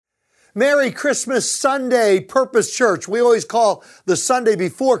Merry Christmas Sunday, Purpose Church. We always call the Sunday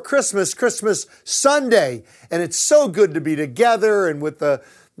before Christmas, Christmas Sunday. And it's so good to be together and with the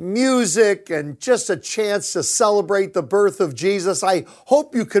music and just a chance to celebrate the birth of Jesus. I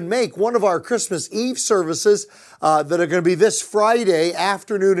hope you can make one of our Christmas Eve services that are going to be this Friday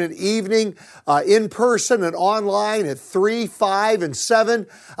afternoon and evening in person and online at 3, 5, and 7.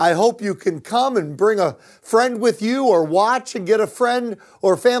 I hope you can come and bring a friend with you or watch and get a friend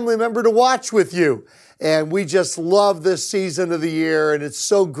or family member to watch with you. And we just love this season of the year, and it's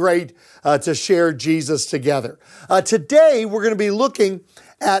so great to share Jesus together. Today, we're going to be looking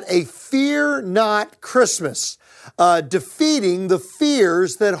at a Fear Not Christmas, defeating the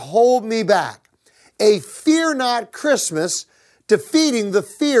fears that hold me back. A Fear Not Christmas, defeating the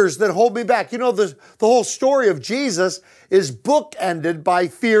fears that hold me back. You know, the whole story of Jesus is bookended by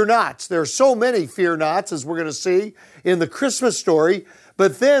fear nots. There are so many fear nots, as we're going to see in the Christmas story.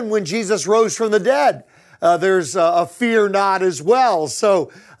 But then when Jesus rose from the dead, there's a fear not as well.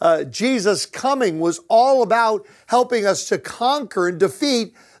 So Jesus' coming was all about helping us to conquer and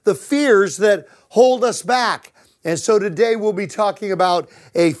defeat the fears that hold us back. And so today we'll be talking about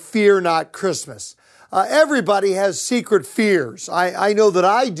a Fear Not Christmas. Everybody has secret fears. I know that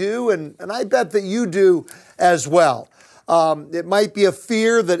I do, and I bet that you do as well. It might be a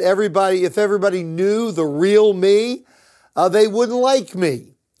fear that if everybody knew the real me, they wouldn't like me.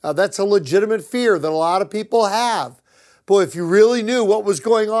 That's a legitimate fear that a lot of people have. Boy, if you really knew what was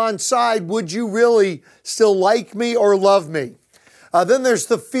going on inside, would you really still like me or love me? Then there's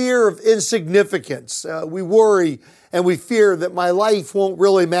the fear of insignificance. We worry and we fear that my life won't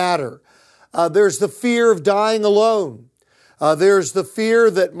really matter. There's the fear of dying alone. There's the fear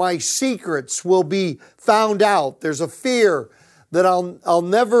that my secrets will be found out. There's a fear that I'll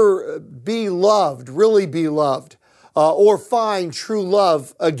never be loved, really be loved, or find true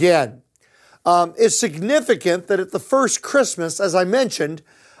love again. It's significant that at the first Christmas, as I mentioned,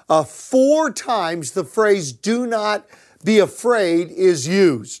 4 times the phrase, "do not be afraid," is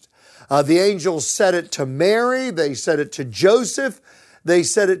used. The angels said it to Mary, they said it to Joseph, they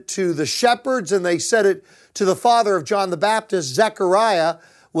said it to the shepherds, and they said it to the father of John the Baptist, Zechariah,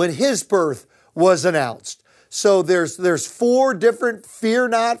 when his birth was announced. So there's 4 different fear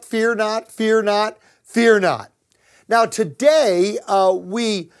not, fear not, fear not, fear not. Now today,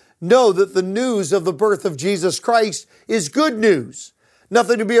 we know that the news of the birth of Jesus Christ is good news.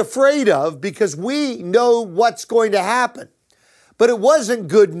 Nothing to be afraid of because we know what's going to happen. But it wasn't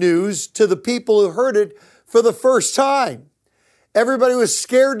good news to the people who heard it for the first time. Everybody was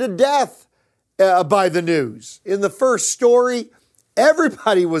scared to death by the news. In the first story,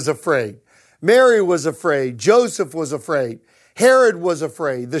 everybody was afraid. Mary was afraid. Joseph was afraid. Herod was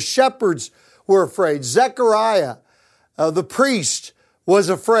afraid. The shepherds were afraid. Zechariah, the priest, was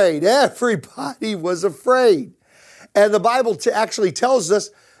afraid. Everybody was afraid. And the Bible actually tells us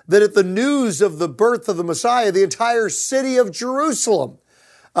that at the news of the birth of the Messiah, the entire city of Jerusalem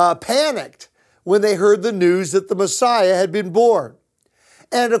panicked when they heard the news that the Messiah had been born.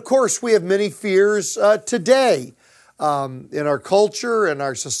 And of course, we have many fears today. In our culture and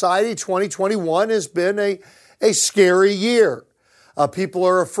our society, 2021 has been a scary year. People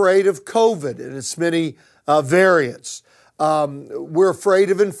are afraid of COVID and its many variants. We're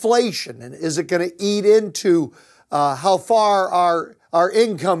afraid of inflation, and is it going to eat into how far our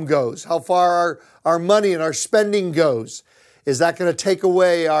income goes, how far our money and our spending goes? Is that going to take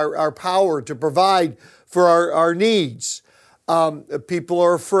away our power to provide for our needs? People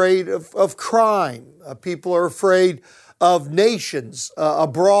are afraid of crime. People are afraid of nations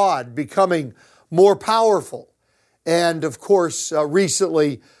abroad becoming more powerful. And of course,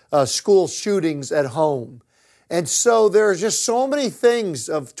 recently, school shootings at home. And so there are just so many things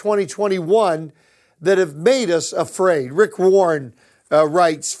of 2021 that have made us afraid. Rick Warren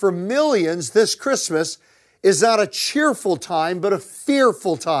writes, "For millions, this Christmas is not a cheerful time, but a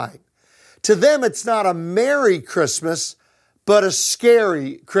fearful time. To them, it's not a merry Christmas, but a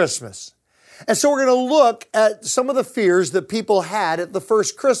scary Christmas." And so we're going to look at some of the fears that people had at the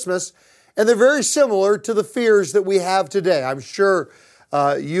first Christmas, and they're very similar to the fears that we have today. I'm sure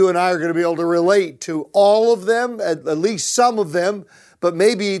you and I are going to be able to relate to all of them, at least some of them, but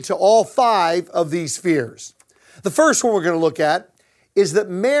maybe to all 5 of these fears. The first one we're going to look at is that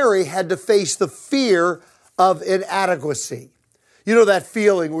Mary had to face the fear of inadequacy. You know that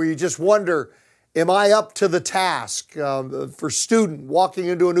feeling where you just wonder, am I up to the task? For a student walking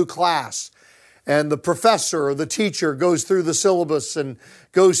into a new class, and the professor or the teacher goes through the syllabus and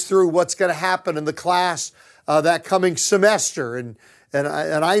goes through what's going to happen in the class that coming semester. And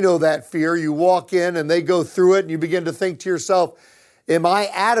I know that fear. You walk in and they go through it and you begin to think to yourself, Am I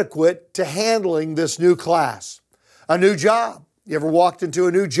adequate to handling this new class? A new job. You ever walked into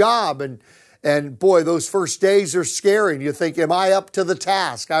a new job and boy, those first days are scary. And you think, am I up to the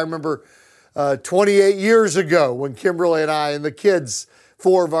task? I remember 28 years ago when Kimberly and I and the kids,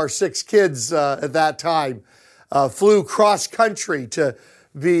 4 of our 6 kids at that time, flew cross country to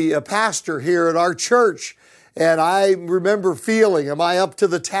be a pastor here at our church. And I remember feeling, am I up to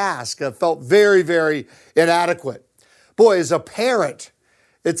the task? I felt very, very inadequate. Boy, as a parent,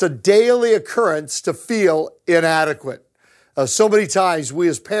 it's a daily occurrence to feel inadequate. So many times we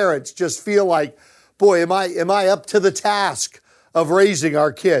as parents just feel like, boy, am I up to the task of raising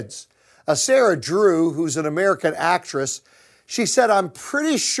our kids? Sarah Drew, who's an American actress, she said, I'm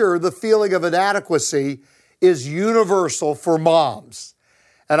pretty sure the feeling of inadequacy is universal for moms.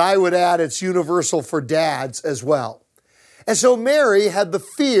 And I would add it's universal for dads as well. And so Mary had the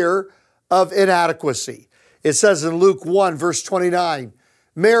fear of inadequacy. It says in Luke 1, verse 29,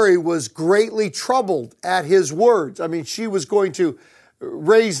 Mary was greatly troubled at his words. I mean, she was going to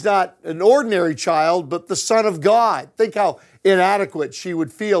raise not an ordinary child, but the Son of God. Think how inadequate she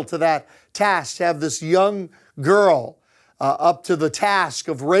would feel to that task, to have this young girl up to the task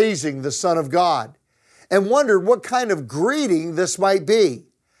of raising the Son of God, and wondered what kind of greeting this might be.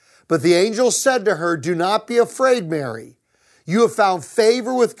 But the angel said to her, do not be afraid, Mary. You have found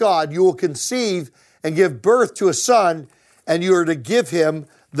favor with God. You will conceive and give birth to a son, and you are to give him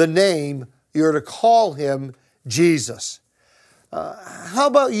the name, you are to call him Jesus. How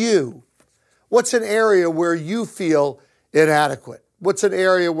about you? What's an area where you feel inadequate? What's an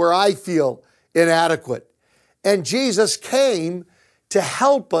area where I feel inadequate? And Jesus came to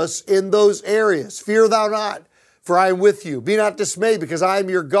help us in those areas. Fear thou not, for I am with you. Be not dismayed, because I am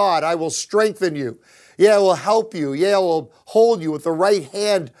your God. I will strengthen you. Yeah, I will help you. Yeah, I will hold you with the right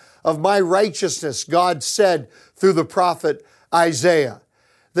hand of my righteousness, God said through the prophet Isaiah.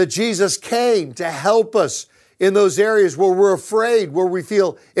 That Jesus came to help us in those areas where we're afraid, where we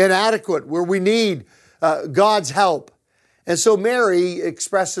feel inadequate, where we need God's help. And so Mary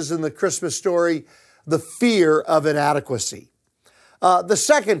expresses in the Christmas story the fear of inadequacy. The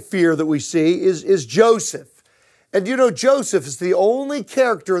second fear that we see is Joseph. And you know, Joseph is the only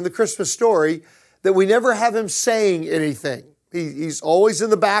character in the Christmas story that we never have him saying anything. He's always in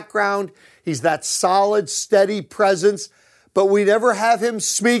the background. He's that solid, steady presence, but we never have him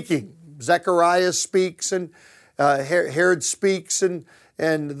speaking. Zechariah speaks, and Herod speaks, and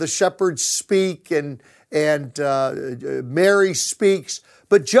the shepherds speak, and Mary speaks,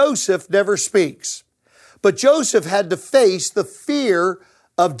 but Joseph never speaks. But Joseph had to face the fear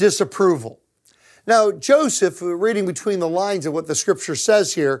of disapproval. Now, Joseph, reading between the lines of what the scripture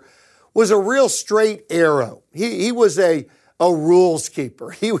says here, was a real straight arrow. He was a rules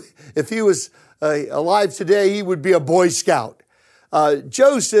keeper. If he was alive today, he would be a Boy Scout.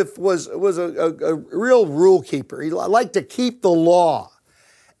 Joseph was a real rule keeper. He liked to keep the law.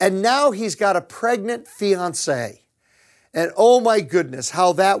 And now he's got a pregnant fiancée. And oh my goodness,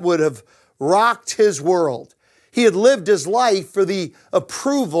 how that would have rocked his world. He had lived his life for the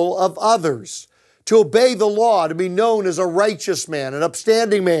approval of others, to obey the law, to be known as a righteous man, an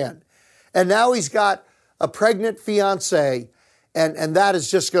upstanding man. And now he's got a pregnant fiancée, and that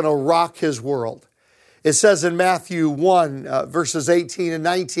is just going to rock his world. It says in Matthew 1, verses 18 and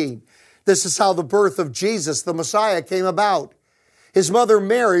 19, this is how the birth of Jesus, the Messiah, came about. His mother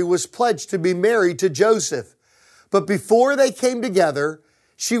Mary was pledged to be married to Joseph. But before they came together,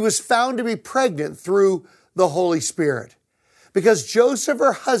 she was found to be pregnant through the Holy Spirit. Because Joseph,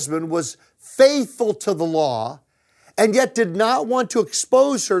 her husband, was faithful to the law and yet did not want to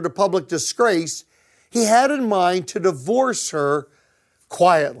expose her to public disgrace, he had in mind to divorce her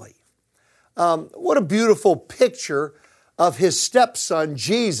quietly. What a beautiful picture of his stepson,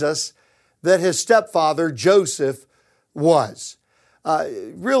 Jesus, that his stepfather, Joseph, was.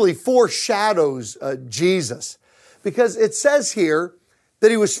 Really foreshadows Jesus, because it says here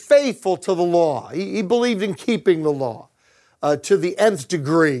that he was faithful to the law. He believed in keeping the law to the nth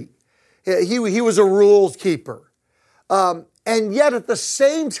degree. He was a rule keeper. And yet at the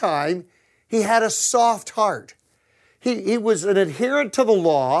same time, he had a soft heart. He was an adherent to the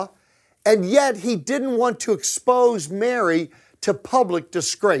law, and yet he didn't want to expose Mary to public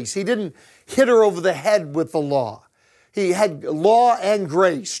disgrace. He didn't hit her over the head with the law. He had law and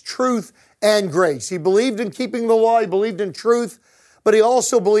grace, truth and grace. He believed in keeping the law, he believed in truth, but he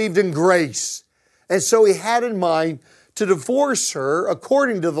also believed in grace. And so he had in mind to divorce her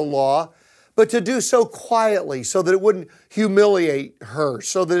according to the law, but to do so quietly so that it wouldn't humiliate her,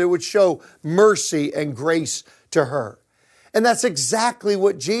 so that it would show mercy and grace to her. And that's exactly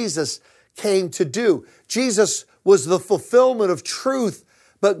what Jesus came to do. Jesus was the fulfillment of truth,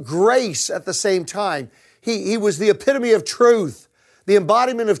 but grace at the same time. He was the epitome of truth, the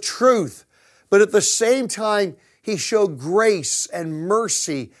embodiment of truth, but at the same time, he showed grace and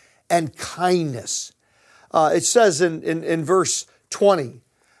mercy and kindness. It says in verse 20,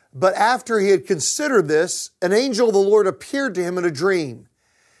 but after he had considered this, an angel of the Lord appeared to him in a dream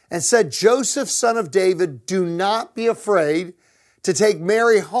and said, Joseph, son of David, do not be afraid to take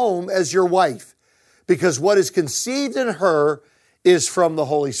Mary home as your wife, because what is conceived in her is from the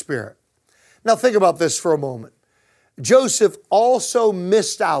Holy Spirit. Now think about this for a moment. Joseph also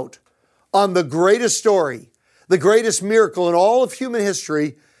missed out on the greatest story, the greatest miracle in all of human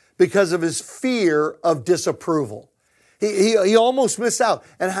history, because of his fear of disapproval. He almost missed out.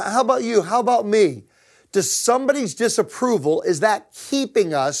 And how about you? How about me? Does somebody's disapproval, is that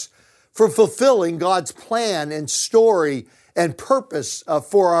keeping us from fulfilling God's plan and story and purpose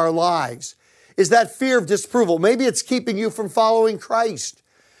for our lives? Is that fear of disapproval? Maybe it's keeping you from following Christ.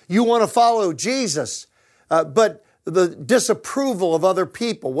 You want to follow Jesus, but the disapproval of other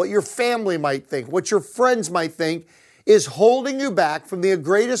people, what your family might think, what your friends might think, is holding you back from the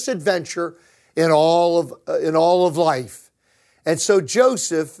greatest adventure in all of life. And so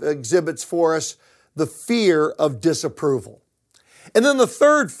Joseph exhibits for us the fear of disapproval. And then the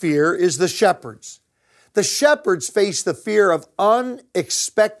third fear is the shepherds. The shepherds face the fear of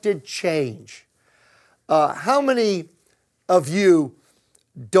unexpected change. How many of you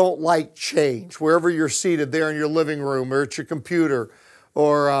don't like change? Wherever you're seated there in your living room or at your computer,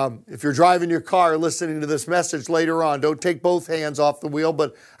 or if you're driving your car listening to this message later on, don't take both hands off the wheel,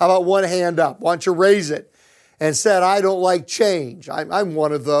 but how about one hand up? Why don't you raise it and said, I don't like change. I'm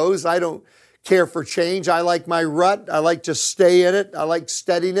one of those. I don't care for change. I like my rut. I like to stay in it. I like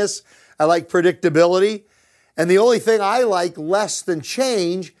steadiness. I like predictability. And the only thing I like less than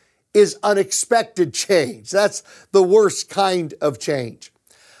change is unexpected change. That's the worst kind of change.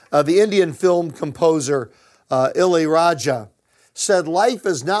 The Indian film composer Ilayaraja said, life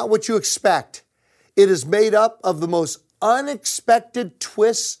is not what you expect. It is made up of the most unexpected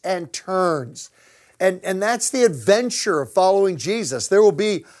twists and turns. And that's the adventure of following Jesus. There will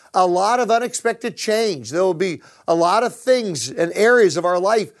be a lot of unexpected change. There will be a lot of things and areas of our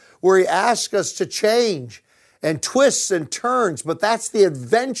life where He asks us to change and twists and turns. But that's the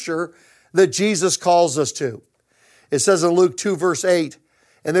adventure that Jesus calls us to. It says in Luke 2, verse 8,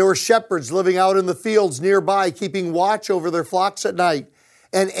 and there were shepherds living out in the fields nearby, keeping watch over their flocks at night.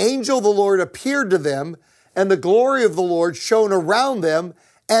 An angel of the Lord appeared to them, and the glory of the Lord shone around them,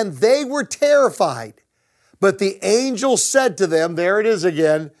 and they were terrified. But the angel said to them, there it is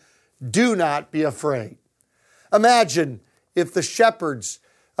again, do not be afraid. Imagine if the shepherds,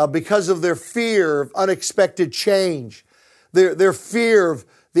 because of their fear of unexpected change, their fear of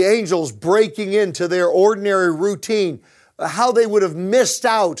the angels breaking into their ordinary routine, how they would have missed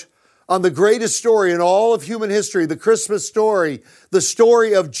out on the greatest story in all of human history, the Christmas story, the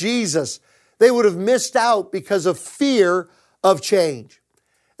story of Jesus. They would have missed out because of fear of change.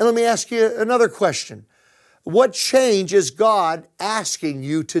 And let me ask you another question. What change is God asking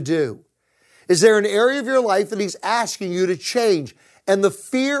you to do? Is there an area of your life that He's asking you to change? And the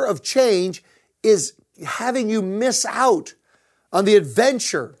fear of change is having you miss out on the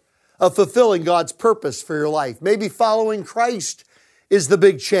adventure of fulfilling God's purpose for your life. Maybe following Christ is the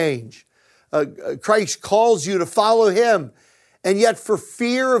big change. Christ calls you to follow Him, and yet for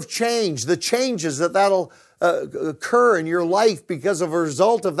fear of change, the changes that'll occur in your life because of a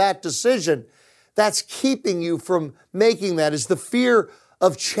result of that decision, that's keeping you from making that. Is the fear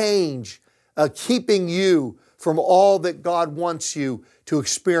of change keeping you from all that God wants you to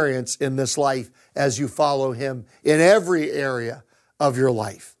experience in this life as you follow Him in every area of your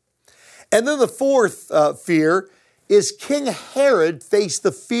life? And then the fourth fear is King Herod faced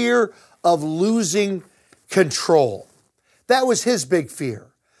the fear of losing control. That was his big fear,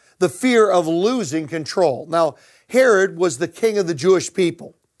 the fear of losing control. Now, Herod was the king of the Jewish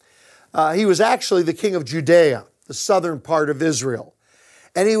people. He was actually the king of Judea, the southern part of Israel.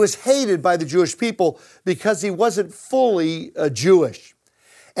 And he was hated by the Jewish people because he wasn't fully Jewish.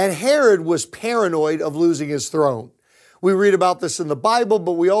 And Herod was paranoid of losing his throne. We read about this in the Bible,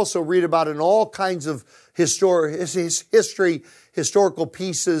 but we also read about it in all kinds of historical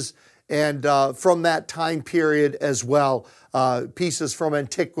pieces, and from that time period as well, pieces from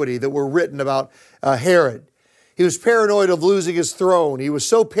antiquity that were written about Herod. He was paranoid of losing his throne. He was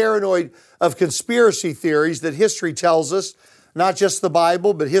so paranoid of conspiracy theories that history tells us, not just the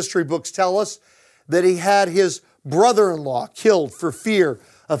Bible, but history books tell us, that he had his brother-in-law killed for fear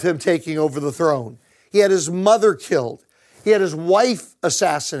of him taking over the throne. He had his mother killed. He had his wife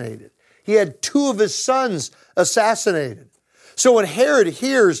assassinated. He had two of his sons assassinated. So when Herod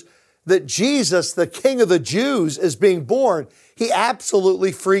hears that Jesus, the King of the Jews, is being born, he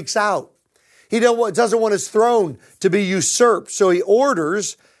absolutely freaks out. He doesn't want his throne to be usurped. So he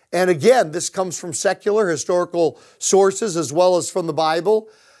orders, and again, this comes from secular historical sources as well as from the Bible,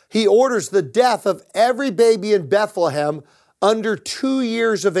 he orders the death of every baby in Bethlehem under 2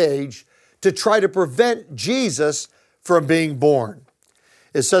 years of age to try to prevent Jesus from being born.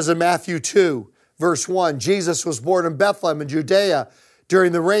 It says in Matthew 2, verse 1, Jesus was born in Bethlehem in Judea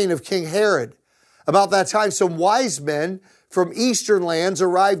during the reign of King Herod. About that time, some wise men from eastern lands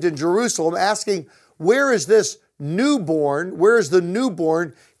arrived in Jerusalem asking, where is the newborn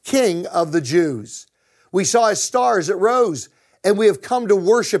King of the Jews? We saw his star as it rose, and we have come to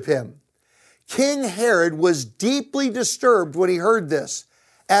worship him. King Herod was deeply disturbed when he heard this,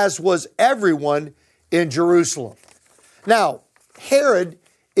 as was everyone in Jerusalem. Now, Herod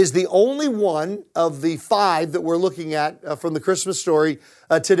is the only one of the 5 that we're looking at from the Christmas story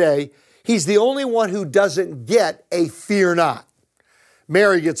today. He's the only one who doesn't get a fear not.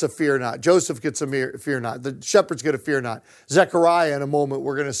 Mary gets a fear not. Joseph gets a fear not. The shepherds get a fear not. Zechariah, in a moment,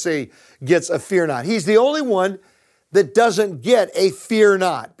 we're going to see, gets a fear not. He's the only one that doesn't get a fear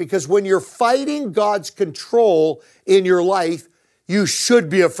not. Because when you're fighting God's control in your life, you should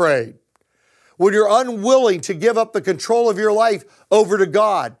be afraid. When you're unwilling to give up the control of your life over to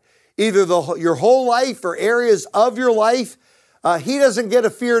God, either your whole life or areas of your life, he doesn't get a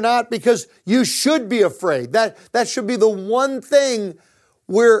fear not because you should be afraid. That should be the one thing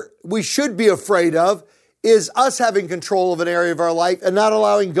where we should be afraid of, is us having control of an area of our life and not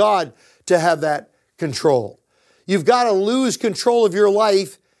allowing God to have that control. You've got to lose control of your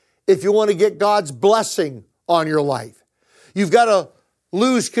life if you want to get God's blessing on your life. You've got to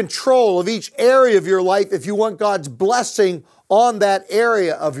lose control of each area of your life if you want God's blessing on that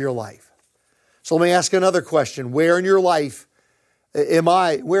area of your life. So let me ask another question. Where in your life am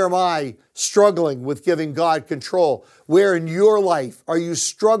I struggling with giving God control? Where in your life are you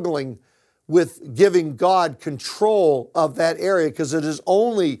struggling with giving God control of that area? Because it is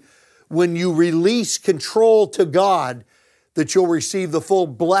only when you release control to God that you'll receive the full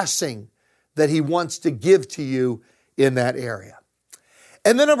blessing that he wants to give to you in that area.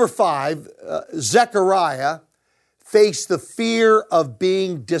 And then number 5, Zechariah faced the fear of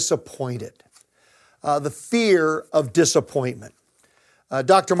being disappointed. The fear of disappointment.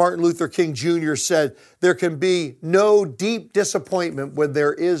 Dr. Martin Luther King Jr. said, there can be no deep disappointment when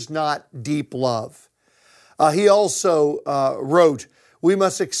there is not deep love. He also wrote, we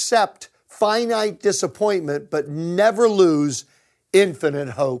must accept finite disappointment, but never lose infinite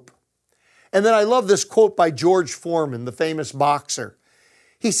hope. And then I love this quote by George Foreman, the famous boxer.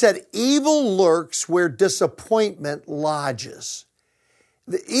 He said, evil lurks where disappointment lodges.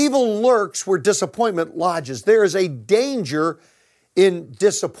 The evil lurks where disappointment lodges. There is a danger in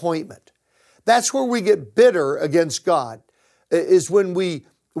disappointment. That's where we get bitter against God, is when we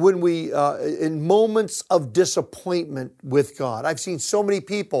in moments of disappointment with God. I've seen so many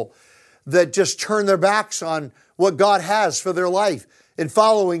people that just turn their backs on what God has for their life. In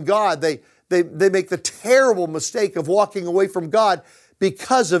following God, they make the terrible mistake of walking away from God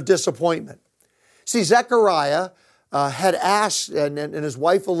because of disappointment. See, Zechariah had asked, and his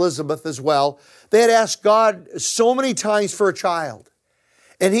wife Elizabeth as well, they had asked God so many times for a child.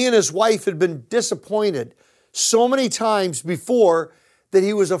 And he and his wife had been disappointed so many times before that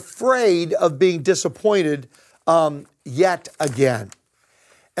he was afraid of being disappointed yet again.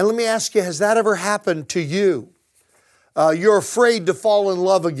 And let me ask you, has that ever happened to you? You're afraid to fall in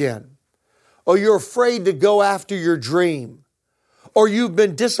love again, or you're afraid to go after your dream, or you've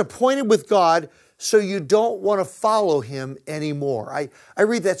been disappointed with God, so you don't want to follow him anymore. I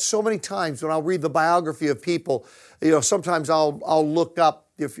read that so many times when I'll read the biography of people. You know, sometimes I'll look up,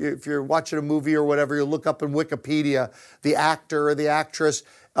 if you're watching a movie or whatever, you'll look up in Wikipedia the actor or the actress,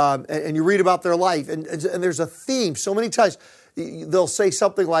 and you read about their life. And there's a theme so many times. They'll say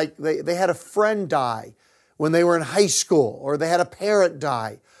something like they had a friend die when they were in high school, or they had a parent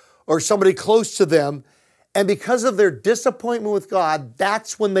die, or somebody close to them. And because of their disappointment with God,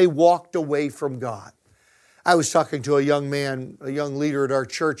 that's when they walked away from God. I was talking to a young man, a young leader at our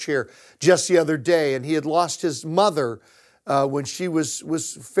church here just the other day, and he had lost his mother when she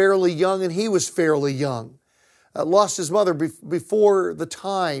was fairly young and he was fairly young. Lost his mother before the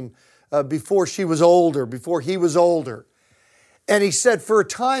time, before she was older, before he was older. And he said, for a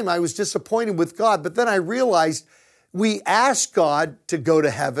time I was disappointed with God, but then I realized we asked God to go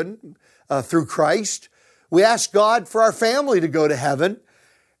to heaven through Christ. We ask God for our family to go to heaven,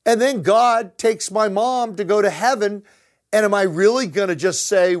 and then God takes my mom to go to heaven. And am I really going to just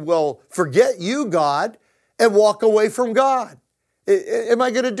say, well, forget you, God, and walk away from God? Am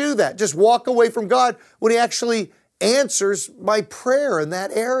I going to do that? Just walk away from God when He actually answers my prayer in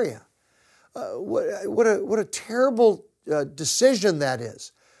that area? What a terrible decision that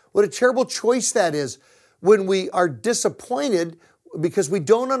is. What a terrible choice that is when we are disappointed because we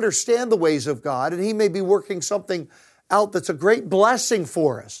don't understand the ways of God, and He may be working something out that's a great blessing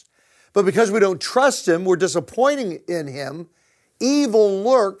for us. But because we don't trust Him, we're disappointing in Him. Evil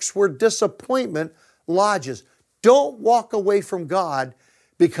lurks where disappointment lodges. Don't walk away from God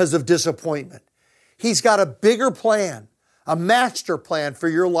because of disappointment. He's got a bigger plan, a master plan for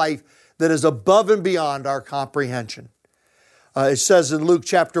your life that is above and beyond our comprehension. It says in Luke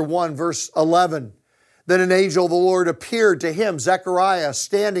chapter 1, verse 11, then an angel of the Lord appeared to him, Zechariah,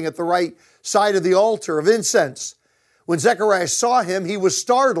 standing at the right side of the altar of incense. When Zechariah saw him, he was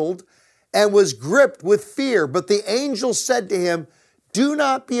startled and was gripped with fear. But the angel said to him, do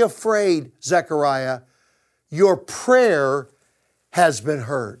not be afraid, Zechariah. Your prayer has been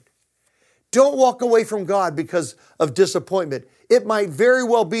heard. Don't walk away from God because of disappointment. It might very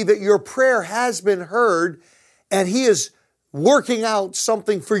well be that your prayer has been heard and He is working out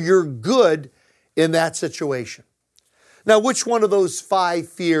something for your good in that situation. Now, which one of those 5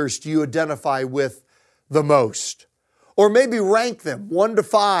 fears do you identify with the most? Or maybe rank them 1 to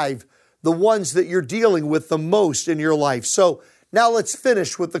 5, the ones that you're dealing with the most in your life. So now let's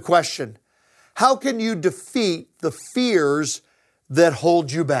finish with the question. How can you defeat the fears that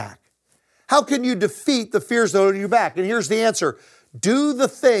hold you back? How can you defeat the fears that hold you back? And here's the answer. Do the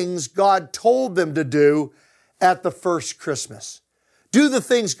things God told them to do at the first Christmas. Do the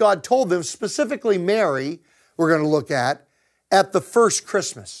things God told them, specifically Mary, we're going to look at the first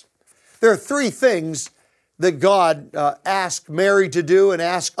Christmas. There are 3 things that God asked Mary to do and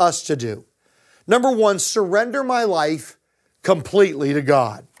asked us to do. Number 1, surrender my life completely to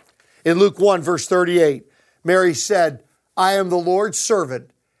God. In Luke 1, verse 38, Mary said, I am the Lord's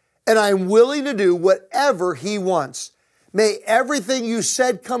servant, and I am willing to do whatever He wants. May everything you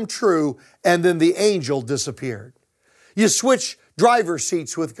said come true. And then the angel disappeared. You switch driver's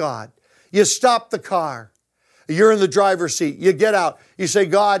seats with God. You stop the car. You're in the driver's seat. You get out. You say,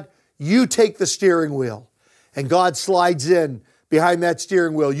 God, you take the steering wheel. And God slides in behind that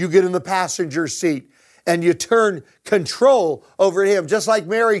steering wheel. You get in the passenger seat and you turn control over to Him. Just like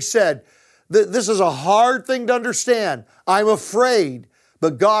Mary said, this is a hard thing to understand. I'm afraid.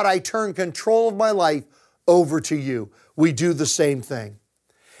 But God, I turn control of my life over to you. We do the same thing.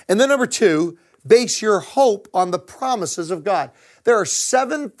 And then number 2, base your hope on the promises of God. There are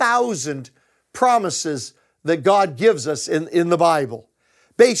 7,000 promises that God gives us in the Bible.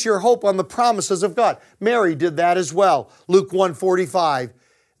 Base your hope on the promises of God. Mary did that as well. Luke 1:45,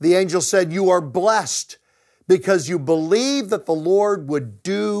 the angel said, you are blessed because you believe that the Lord would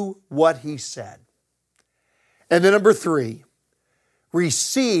do what He said. And then number 3,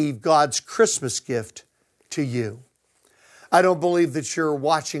 receive God's Christmas gift to you. I don't believe that you're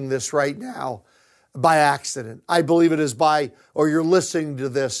watching this right now by accident. I believe it is or you're listening to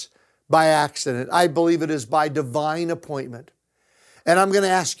this by accident. I believe it is by divine appointment. And I'm going to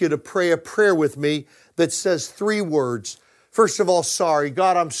ask you to pray a prayer with me that says 3 words. First of all, sorry.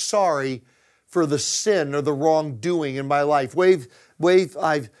 God, I'm sorry for the sin or the wrongdoing in my life.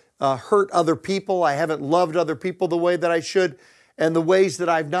 I've hurt other people. I haven't loved other people the way that I should. And the ways that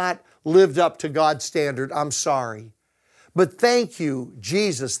I've not lived up to God's standard, I'm sorry. But thank you,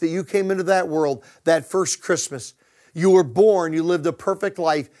 Jesus, that you came into that world that first Christmas. You were born, you lived a perfect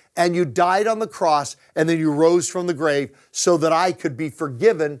life, and you died on the cross, and then you rose from the grave so that I could be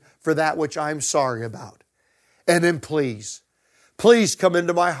forgiven for that which I'm sorry about. And then please come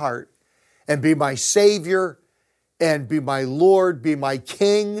into my heart and be my Savior and be my Lord, be my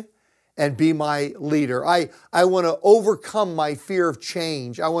King, and be my leader. I want to overcome my fear of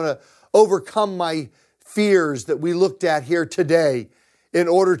change. I want to overcome my fears that we looked at here today in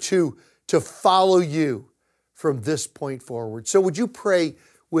order to follow you from this point forward. So would you pray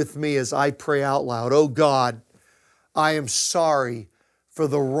with me as I pray out loud? Oh God, I am sorry for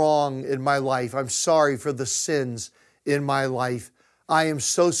the wrong in my life. I'm sorry for the sins in my life. I am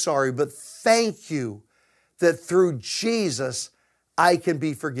so sorry, but thank you that through Jesus, I can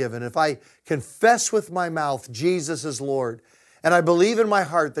be forgiven. If I confess with my mouth Jesus is Lord, and I believe in my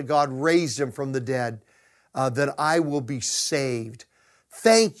heart that God raised Him from the dead, then I will be saved.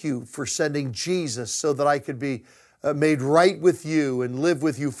 Thank you for sending Jesus so that I could be made right with you and live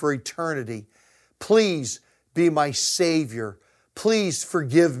with you for eternity. Please be my Savior. Please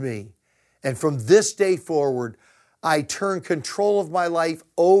forgive me. And from this day forward, I turn control of my life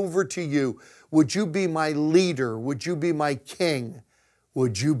over to you. Would you be my leader? Would you be my King?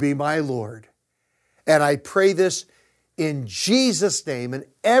 Would you be my Lord? And I pray this in Jesus' name. And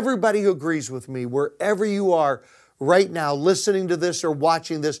everybody who agrees with me, wherever you are right now, listening to this or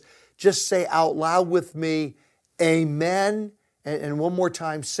watching this, just say out loud with me, amen. And one more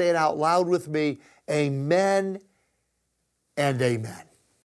time, say it out loud with me, amen and amen.